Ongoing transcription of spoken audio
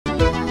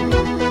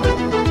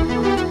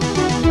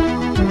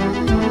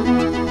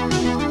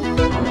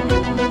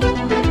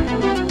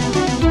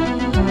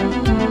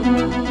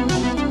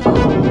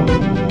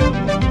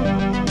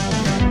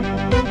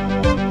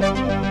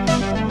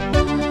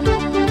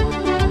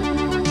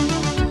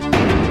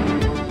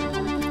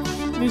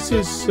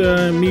this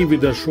is me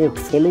with a short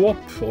follow-up,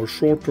 or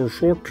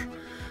short.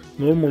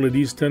 Normally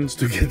these tends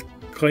to get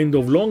kind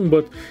of long,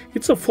 but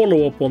it's a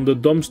follow-up on the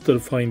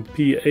dumpster find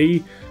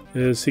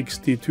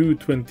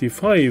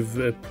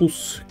PA6225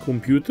 POS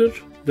computer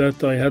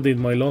that I had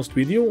in my last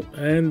video,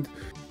 and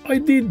I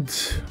did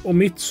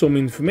omit some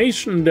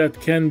information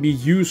that can be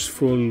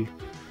useful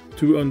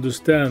to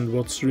understand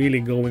what's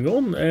really going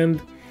on.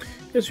 And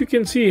as you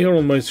can see here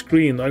on my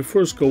screen, I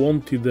first go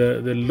on to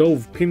the low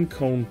pin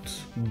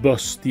count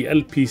bus, the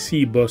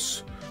LPC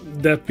bus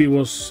that we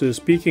was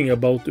speaking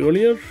about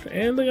earlier,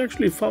 and I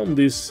actually found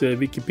this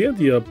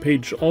Wikipedia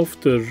page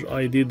after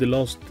I did the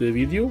last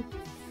video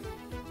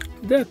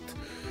that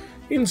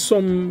in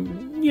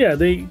some,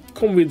 they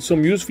come with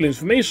some useful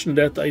information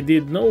that I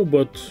did know,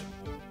 but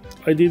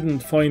I didn't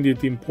find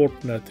it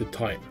important at the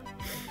time.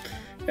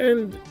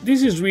 And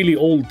this is really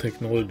old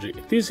technology.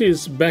 This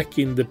is back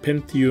in the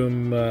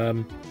Pentium,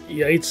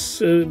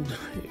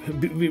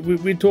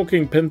 we're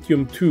talking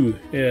Pentium 2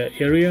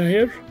 area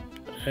here.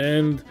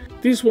 And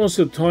this was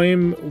a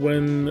time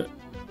when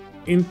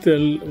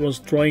Intel was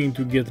trying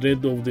to get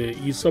rid of the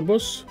ESA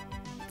bus.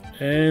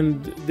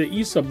 And the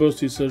ESA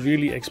bus is a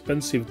really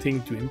expensive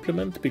thing to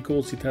implement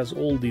because it has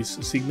all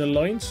these signal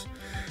lines.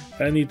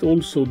 And it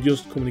also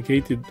just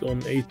communicated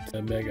on 8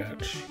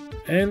 MHz.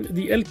 And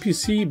the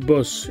LPC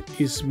bus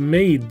is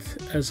made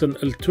as an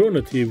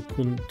alternative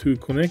to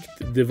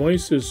connect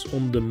devices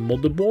on the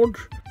motherboard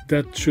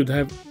that should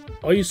have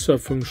ISA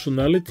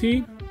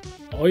functionality,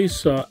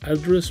 ISA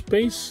address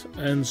space,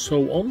 and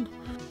so on,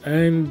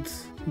 and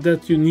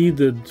that you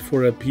needed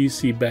for a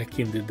PC back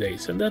in the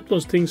days. And that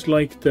was things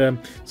like the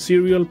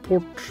serial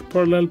port,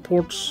 parallel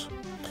ports,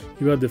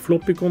 you had the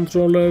floppy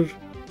controller,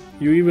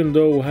 you even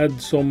though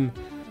had some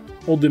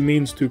other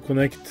means to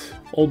connect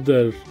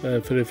other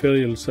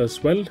peripherals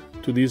as well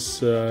to this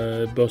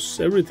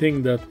bus.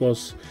 Everything that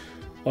was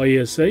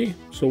ISA,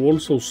 so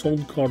also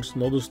sound cards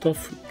and other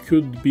stuff,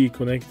 could be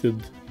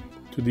connected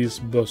to this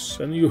bus.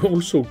 And you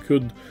also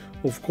could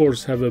of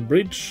course have a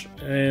bridge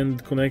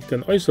and connect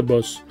an ISA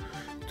bus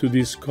to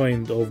this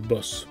kind of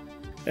bus.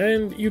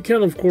 And you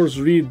can of course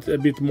read a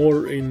bit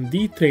more in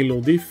detail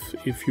of this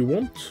if you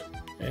want,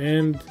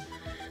 and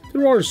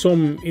there are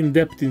some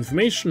in-depth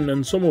information,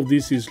 and some of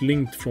this is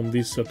linked from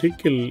this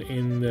article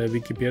in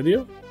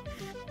Wikipedia.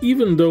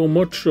 Even though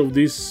much of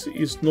this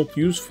is not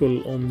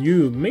useful on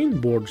new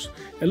mainboards,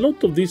 a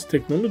lot of this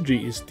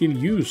technology is still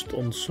used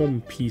on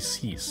some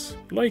PCs.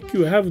 Like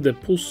you have the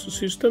POS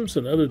systems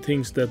and other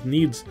things that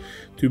needs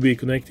to be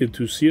connected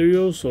to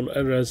serials or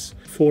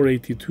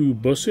RS482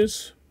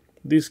 buses.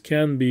 This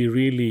can be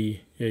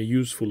really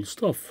useful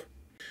stuff.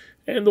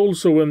 And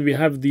also when we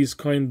have these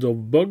kind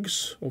of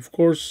bugs, of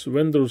course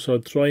vendors are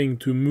trying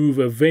to move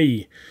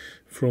away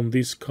from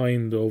this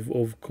kind of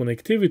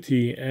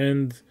connectivity,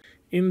 and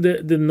in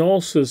the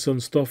NASes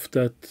and stuff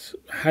that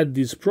had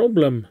this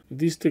problem,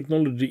 this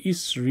technology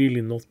is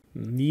really not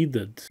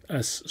needed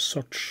as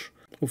such.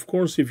 Of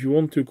course, if you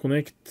want to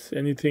connect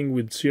anything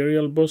with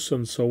serial bus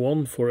and so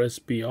on for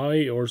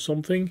SPI or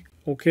something,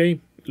 okay,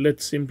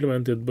 let's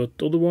implement it, but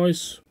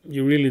otherwise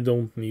you really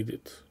don't need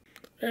it.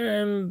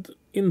 And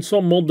in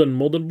some modern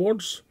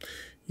motherboards,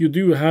 you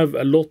do have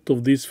a lot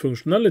of this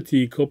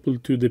functionality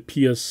coupled to the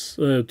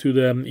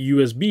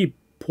USB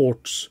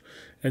ports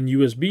and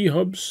USB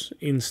hubs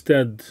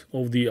instead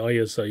of the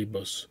ISA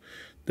bus.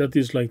 That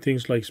is like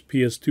things like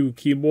PS2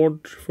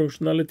 keyboard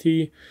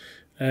functionality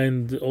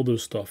and other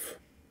stuff.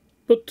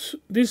 But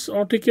this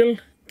article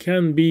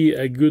can be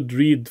a good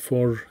read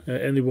for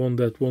anyone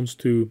that wants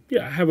to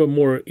have a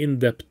more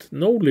in-depth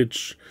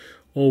knowledge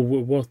of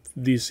what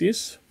this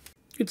is.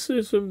 It's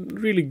a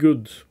really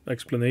good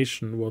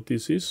explanation what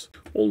this is.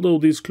 Although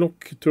this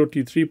clock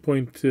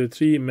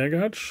 33.3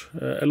 MHz,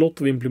 a lot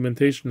of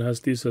implementation has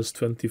this as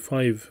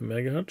 25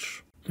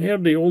 MHz. Here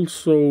they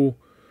also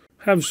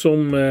have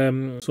some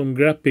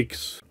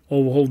graphics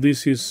of how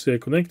this is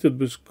connected,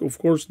 but of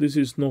course this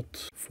is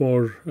not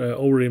for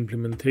our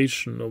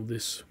implementation of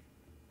this.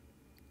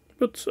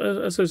 But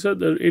as I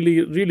said, a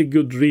really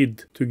good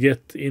read to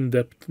get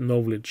in-depth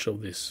knowledge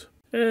of this.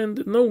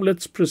 And now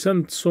let's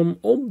present some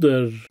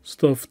other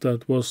stuff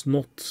that was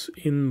not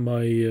in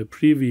my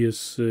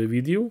previous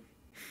video.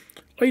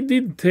 I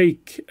did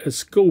take a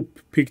scope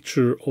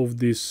picture of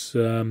this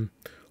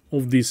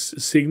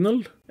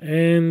signal,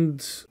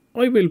 and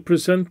I will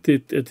present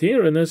it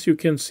here. And as you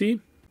can see,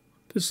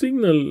 the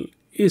signal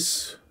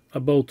is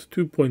about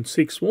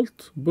 2.6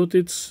 volt, but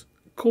it's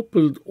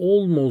coupled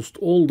almost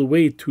all the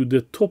way to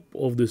the top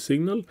of the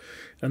signal,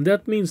 and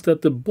that means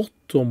that the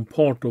bottom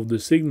part of the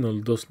signal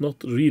does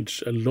not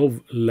reach a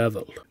low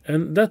level.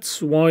 And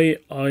that's why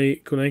I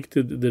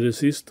connected the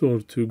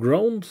resistor to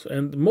ground,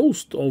 and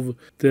most of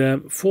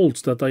the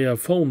faults that I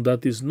have found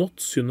that is not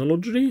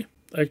Synology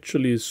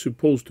actually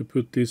supposed to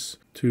put this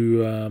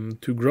to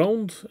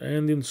ground,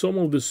 and in some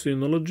of the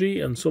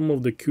Synology and some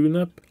of the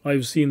QNAP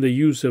I've seen they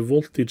use a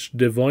voltage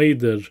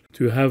divider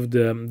to have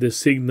the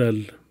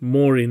signal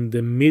more in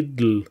the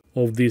middle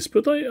of this,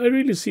 but I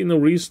really see no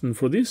reason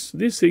for this.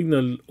 This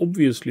signal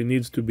obviously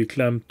needs to be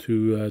clamped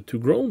to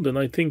ground, and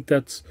I think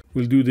that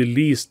will do the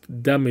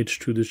least damage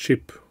to the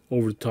chip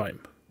over time.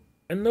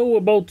 And now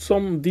about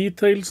some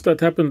details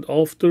that happened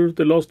after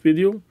the last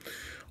video.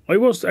 I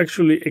was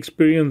actually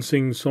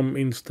experiencing some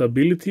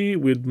instability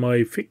with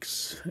my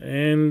fix,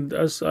 and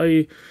as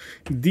I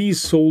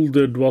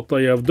desoldered what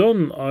I have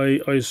done,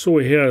 I saw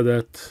here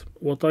that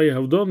what I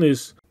have done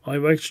is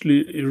I've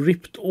actually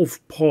ripped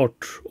off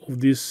part of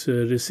this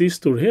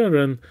resistor here,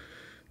 and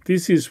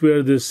this is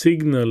where the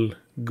signal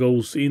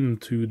goes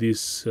into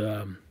this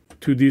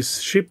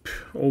chip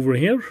over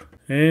here.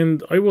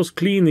 And I was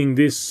cleaning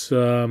this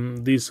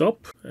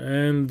up,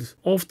 and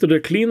after the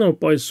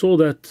cleanup I saw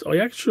that I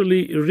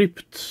actually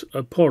ripped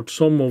apart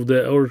some of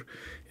or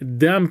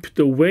damped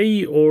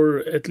away, or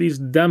at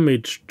least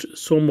damaged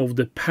some of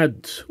the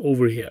pad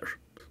over here.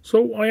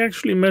 So I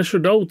actually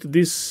measured out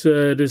this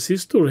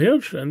resistor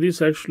here, and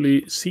this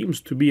actually seems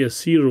to be a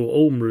 0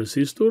 ohm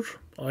resistor.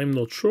 I'm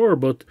not sure,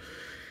 but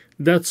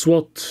that's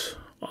what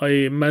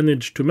I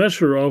managed to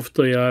measure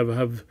after I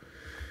have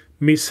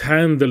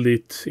mishandled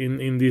it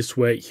in this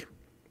way.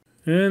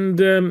 And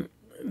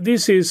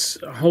this is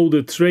how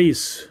the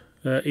trace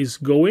is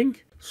going.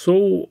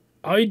 So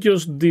I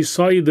just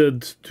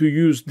decided to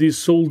use this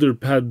solder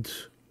pad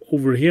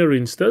over here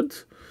instead,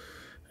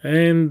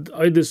 and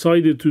I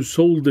decided to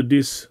solder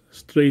this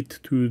straight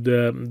to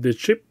the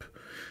chip.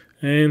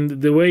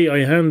 And the way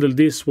I handled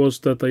this was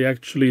that I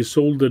actually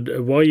soldered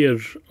a wire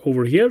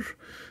over here,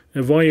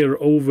 a wire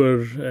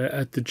over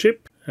at the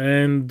chip.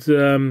 And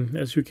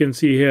as you can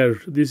see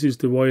here, this is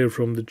the wire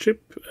from the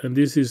chip, and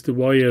this is the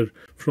wire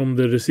from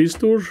the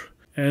resistor,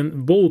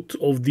 and both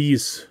of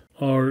these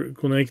are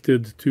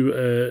connected to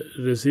a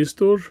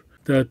resistor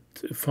that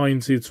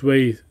finds its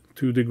way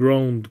to the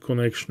ground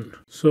connection.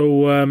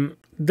 So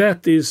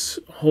that is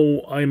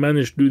how I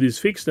managed to do this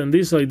fix, and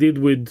this I did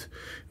with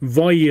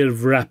wire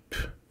wrap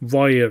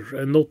wire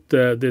and not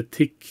the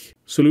thick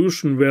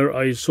solution where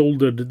I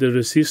soldered the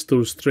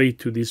resistor straight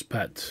to this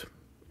pad.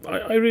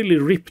 I really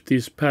ripped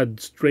this pad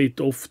straight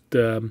off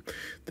the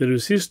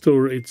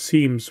resistor, it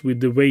seems, with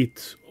the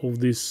weight of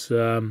this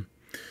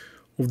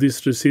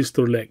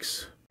resistor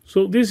legs.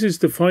 So this is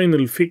the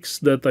final fix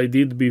that I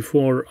did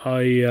before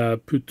I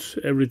put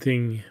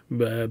everything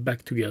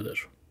back together.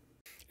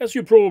 As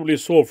you probably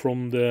saw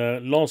from the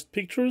last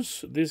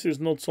pictures, this is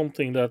not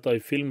something that I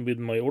filmed with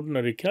my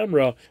ordinary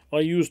camera.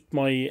 I used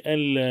my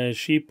El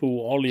Cheapo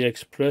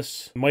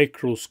AliExpress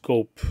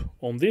microscope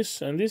on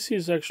this, and this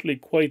is actually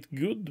quite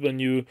good when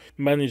you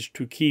manage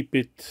to keep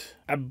it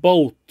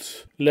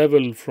about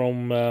level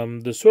from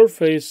the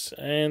surface,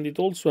 and it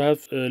also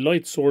has a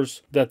light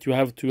source that you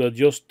have to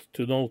adjust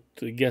to not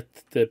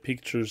get the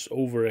pictures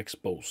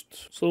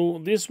overexposed. So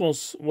this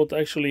was what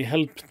actually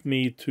helped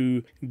me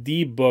to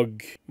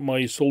debug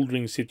my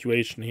soldering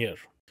situation here.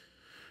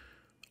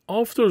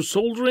 After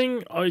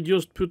soldering, I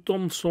just put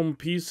on some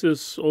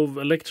pieces of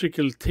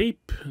electrical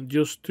tape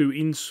just to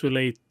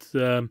insulate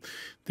the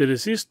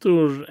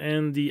resistor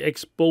and the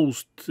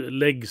exposed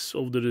legs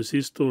of the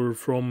resistor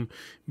from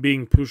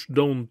being pushed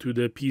down to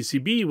the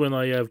PCB when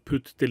I have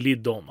put the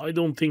lid on. I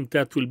don't think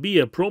that will be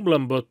a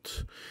problem,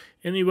 but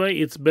anyway,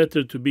 it's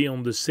better to be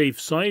on the safe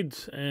side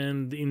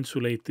and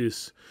insulate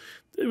this.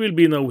 There will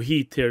be no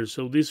heat here,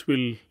 so this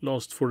will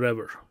last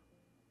forever.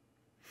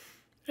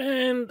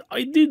 And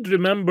I did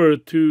remember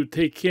to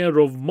take care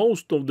of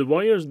most of the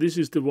wires. This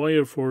is the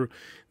wire for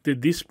the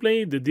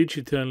display, the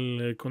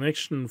digital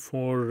connection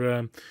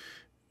for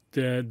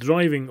the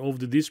driving of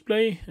the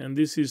display. And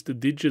this is the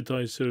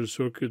digitizer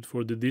circuit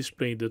for the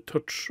display, the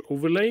touch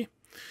overlay.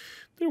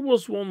 There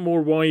was one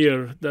more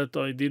wire that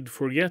I did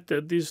forget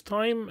at this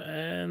time,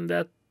 and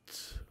that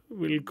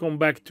will come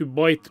back to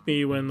bite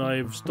me when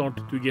I've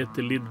started to get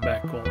the lid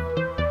back on.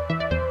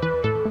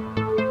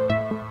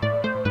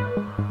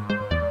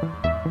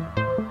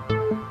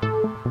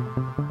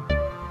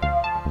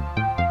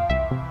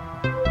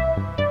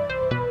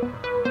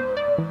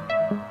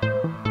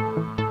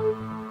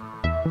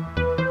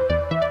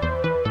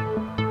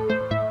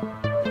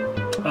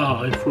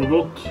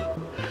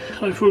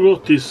 I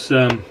forgot this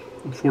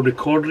for the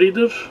card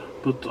reader,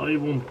 but I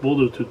won't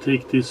bother to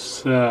take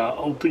this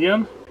out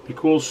again,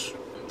 because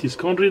this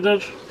card reader,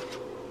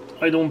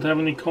 I don't have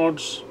any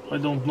cards, I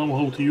don't know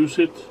how to use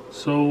it,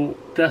 so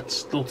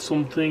that's not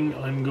something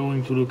I'm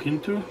going to look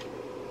into.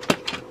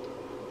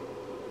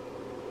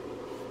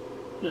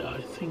 Yeah,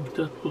 I think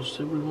that was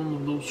every one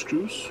of those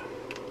screws,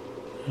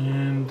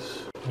 and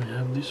I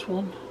have this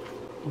one.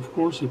 Of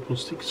course it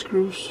was 6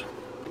 screws,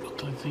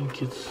 but I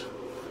think it's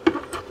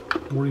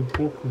more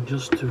important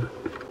just to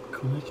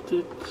connect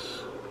it.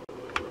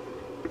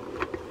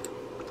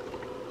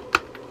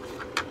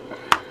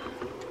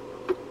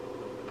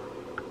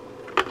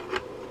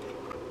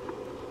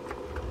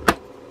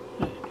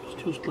 Yeah,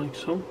 just like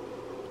so.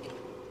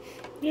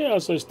 Yeah,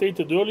 as I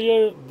stated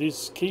earlier,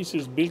 this case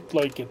is built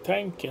like a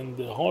tank and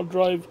the hard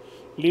drive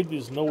lid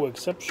is no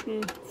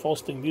exception.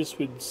 Fastening this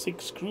with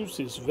 6 screws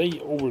is way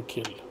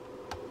overkill.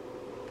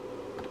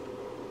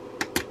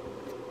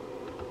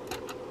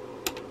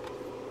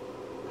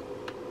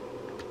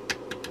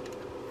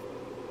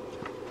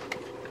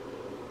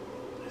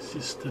 This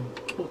is the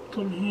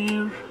bottom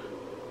here.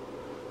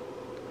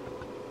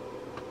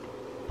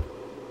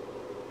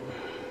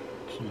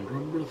 Some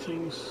rubber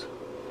things.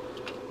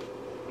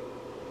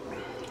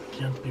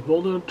 Can't be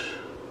bothered.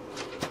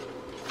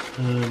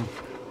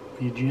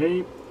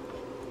 VGA.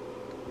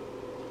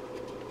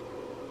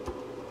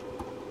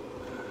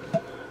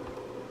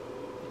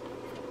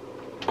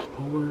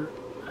 Power.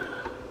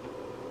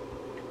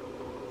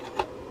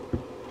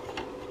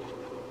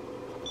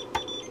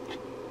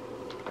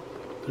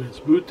 There's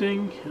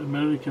booting,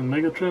 American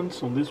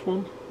Megatrends on this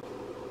one.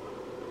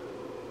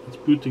 It's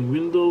booting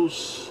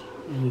Windows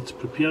and it's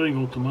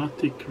preparing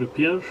automatic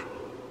repair.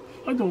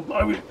 I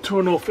will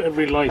turn off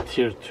every light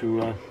here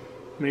to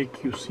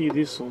make you see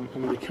this on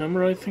the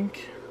camera, I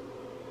think.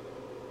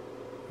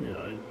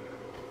 Yeah,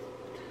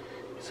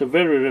 it's a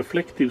very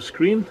reflective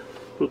screen,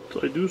 but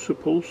I do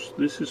suppose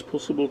this is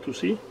possible to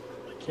see.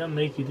 I can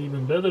make it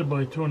even better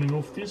by turning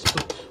off this,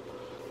 but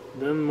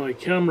then my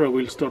camera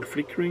will start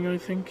flickering, I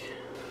think.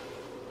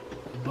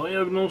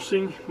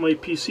 Diagnosing my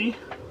PC.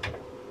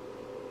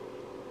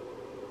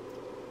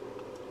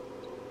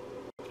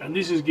 And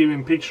this is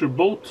giving picture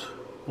both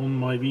on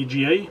my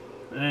VGA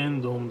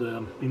and on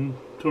the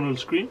internal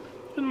screen.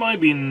 And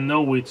maybe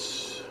now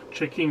it's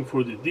checking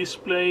for the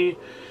display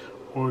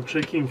or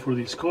checking for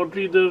this card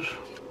reader.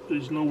 There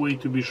is no way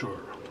to be sure.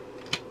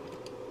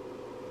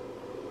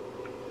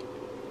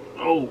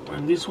 Oh,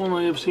 and this one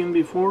I have seen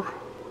before.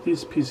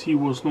 This PC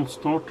was not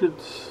started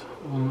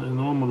on a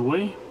normal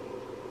way.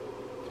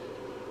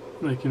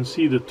 I can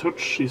see the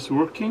touch is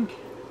working.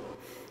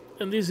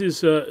 And this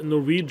is a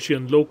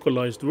Norwegian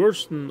localized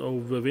version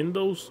of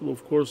Windows.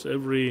 Of course,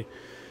 every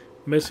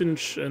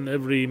message and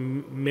every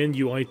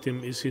menu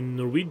item is in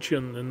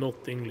Norwegian and not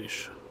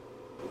English.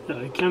 Yeah,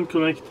 I can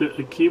connect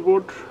a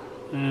keyboard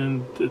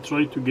and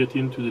try to get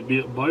into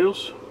the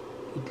BIOS.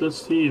 But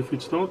let's see if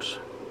it starts.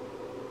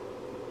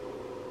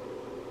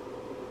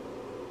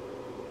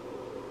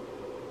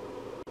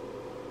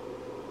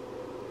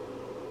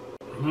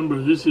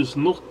 Remember, this is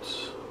not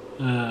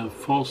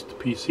fast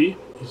PC.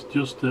 It's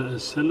just a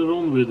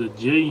Celeron with a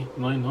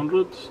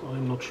J900.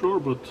 I'm not sure,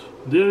 but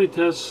there it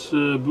has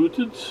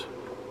booted,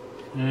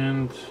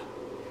 and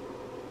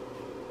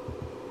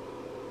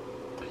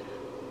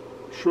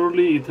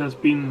surely it has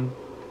been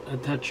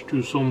attached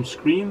to some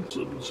screen,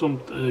 some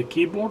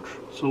keyboard,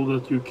 so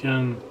that you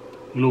can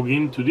log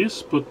into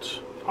this. But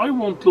I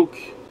won't look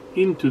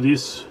into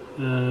this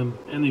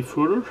any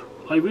further.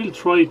 I will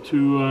try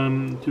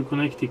to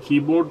connect the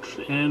keyboard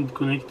and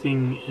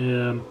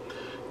connecting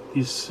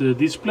this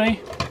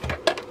display,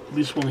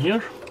 this one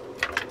here.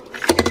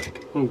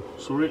 Oh,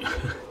 sorry.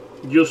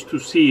 Just to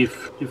see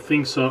if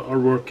things are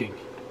working.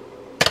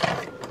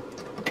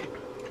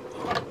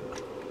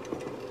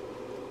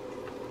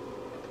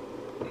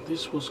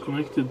 This was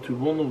connected to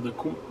one of the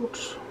COM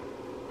ports.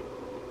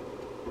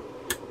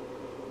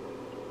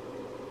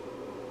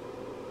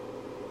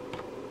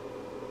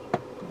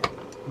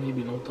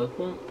 Maybe not that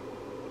one.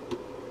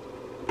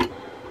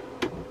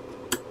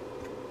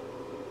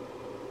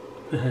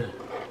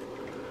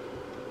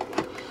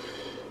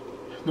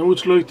 Now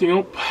it's lighting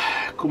up.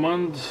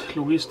 Command,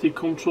 logistic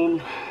control,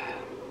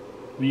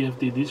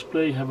 VFD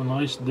display. Have a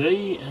nice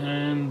day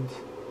and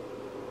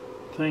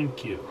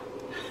thank you.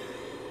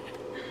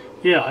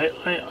 Yeah,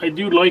 I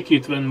do like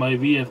it when my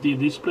VFD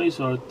displays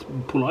are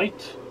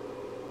polite.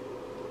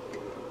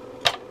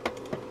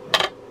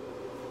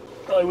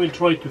 I will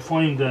try to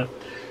find a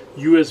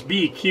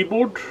USB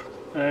keyboard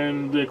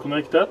and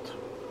connect that.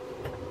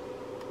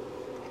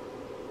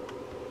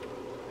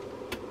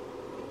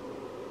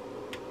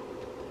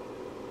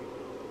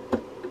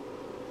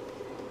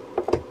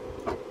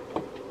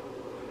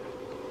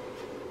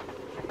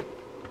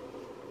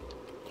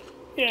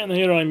 And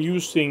here I'm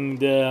using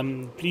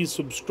the please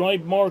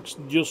subscribe marks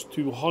just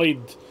to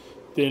hide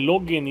the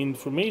login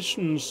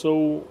information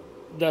so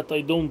that I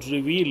don't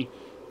reveal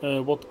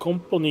what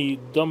company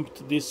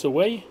dumped this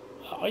away.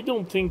 I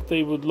don't think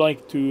they would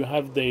like to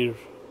have their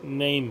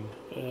name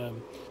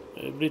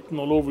written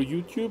all over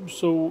YouTube,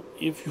 so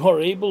if you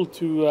are able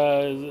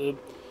to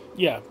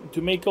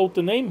to make out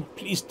the name,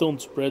 please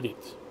don't spread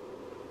it.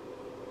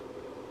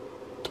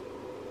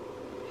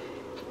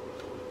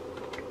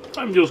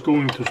 I'm just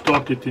going to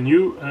start it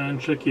anew and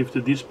check if the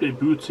display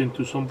boots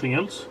into something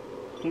else.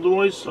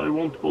 Otherwise I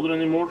won't bother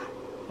anymore.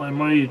 I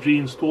might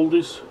reinstall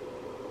this.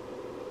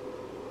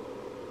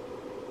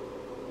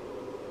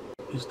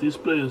 This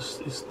display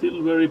is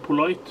still very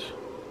polite.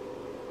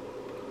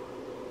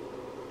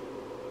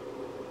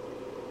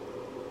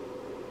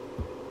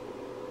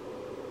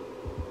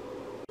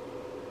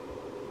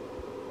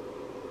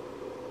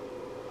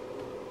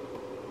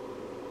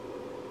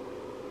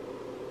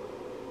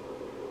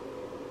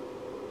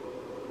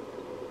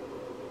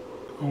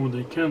 Oh,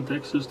 they can't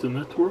access the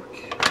network.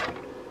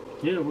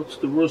 Yeah, what's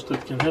the worst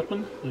that can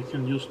happen? I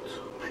can just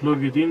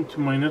plug it into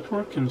my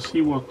network and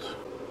see what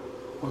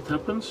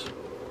happens.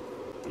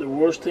 The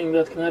worst thing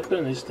that can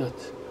happen is that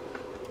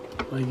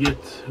I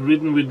get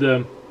ridden with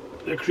a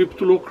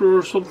crypto locker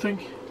or something.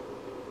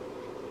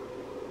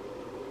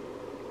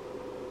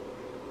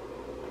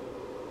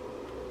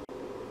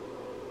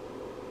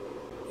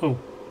 Oh,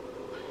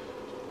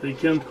 they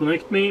can't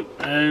connect me,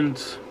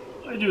 and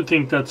I do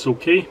think that's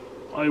okay.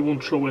 I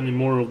won't show any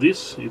more of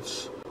this.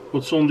 It's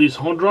what's on this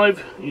hard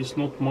drive is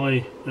not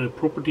my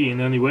property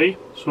in any way.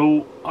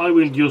 So I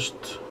will just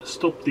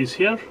stop this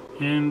here,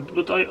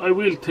 but I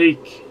will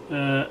take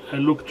a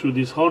look through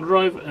this hard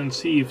drive and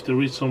see if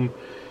there is some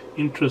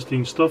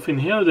interesting stuff in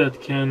here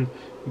that can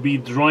be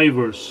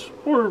drivers,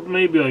 or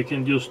maybe I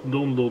can just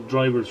download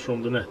drivers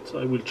from the net.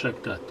 I will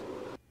check that.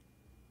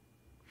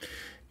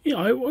 Yeah,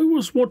 I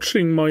was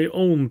watching my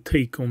own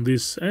take on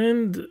this,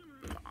 and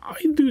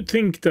I do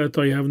think that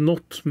I have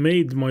not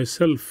made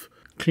myself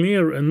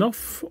clear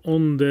enough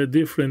on the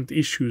different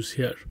issues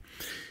here.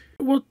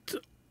 What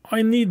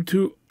I need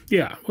to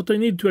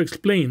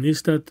explain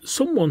is that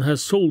someone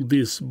has sold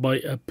this by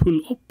a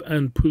pull up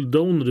and pull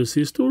down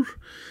resistor,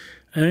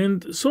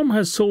 and some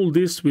has sold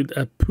this with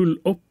a pull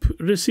up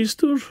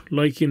resistor,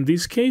 like in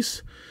this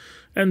case,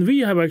 and we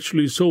have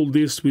actually sold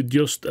this with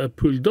just a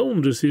pull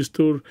down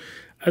resistor,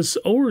 as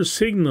our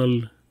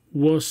signal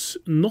was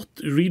not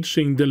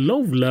reaching the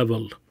low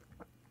level.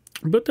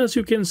 But as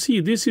you can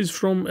see, this is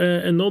from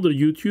another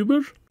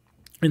YouTuber,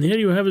 and here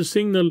you have a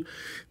signal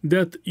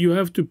that you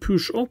have to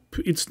push up.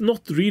 It's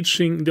not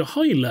reaching the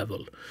high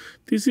level.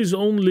 This is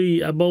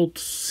only about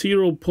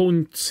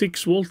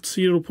 0.6 volts,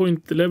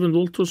 0.11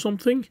 volts or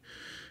something,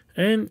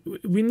 and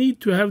we need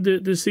to have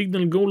the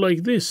signal go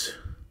like this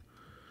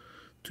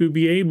to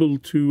be able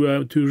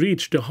to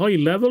reach the high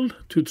level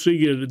to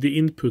trigger the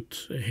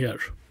input here.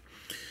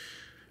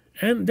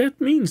 And that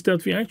means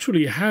that we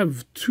actually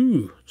have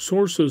two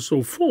sources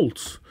of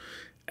faults.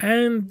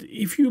 And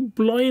if you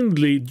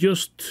blindly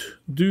just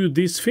do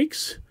this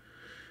fix,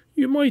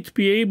 you might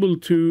be able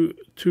to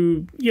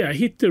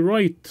hit the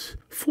right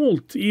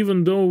fault,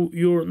 even though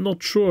you're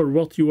not sure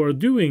what you are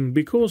doing,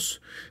 because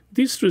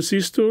this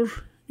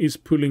resistor is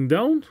pulling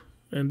down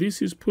and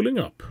this is pulling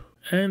up.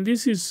 And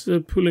this is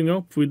pulling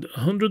up with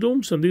 100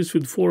 ohms and this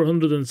with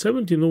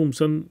 417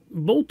 ohms, and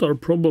both are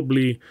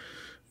probably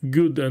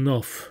good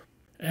enough.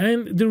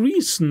 And the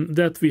reason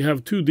that we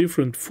have two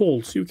different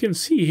faults, you can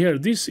see here,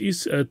 this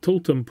is a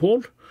totem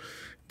pole.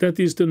 That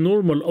is the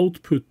normal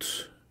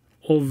output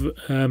of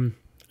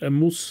a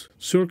MOS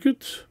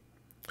circuit.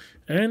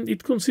 And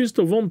it consists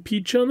of one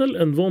P channel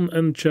and one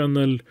N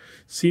channel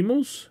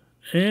CMOS.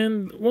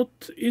 And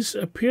what is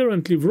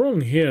apparently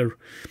wrong here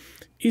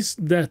is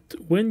that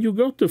when you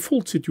got a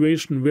fault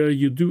situation where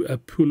you do a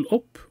pull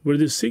up, where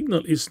the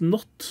signal is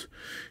not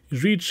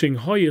reaching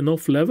high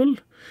enough level,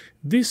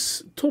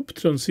 this top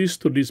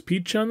transistor, this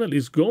P channel,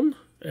 is gone,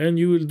 and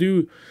you will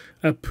do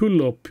a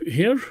pull up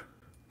here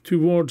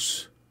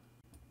towards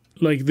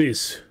like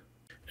this.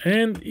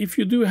 And if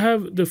you do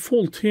have the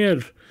fault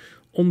here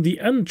on the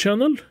N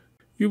channel,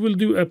 you will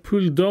do a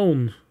pull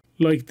down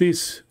like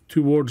this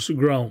towards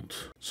ground.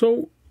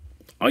 So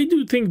I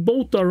do think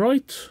both are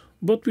right,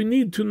 but we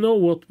need to know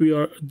what we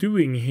are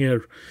doing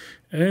here.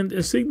 And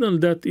a signal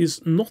that is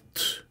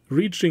not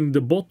reaching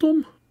the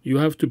bottom, you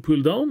have to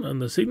pull down,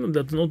 and a signal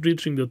that's not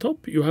reaching the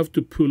top, you have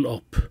to pull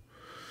up.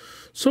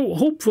 So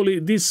hopefully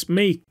this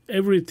makes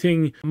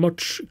everything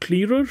much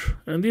clearer,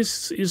 and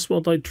this is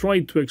what I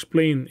tried to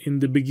explain in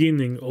the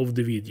beginning of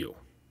the video.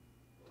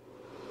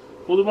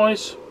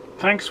 Otherwise,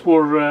 thanks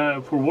for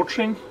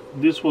watching.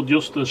 This was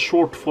just a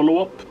short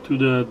follow-up to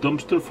the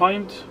dumpster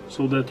find,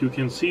 so that you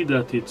can see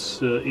that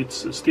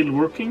it's still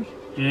working.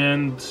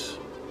 And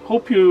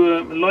hope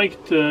you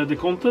liked the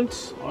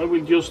content. I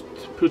will just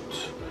put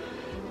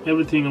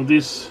everything of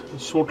this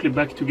shortly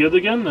back together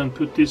again and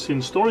put this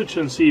in storage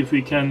and see if we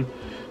can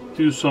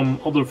do some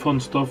other fun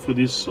stuff with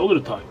this other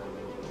time.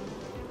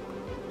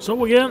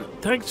 So again,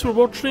 thanks for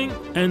watching,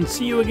 and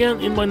see you again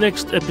in my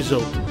next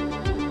episode.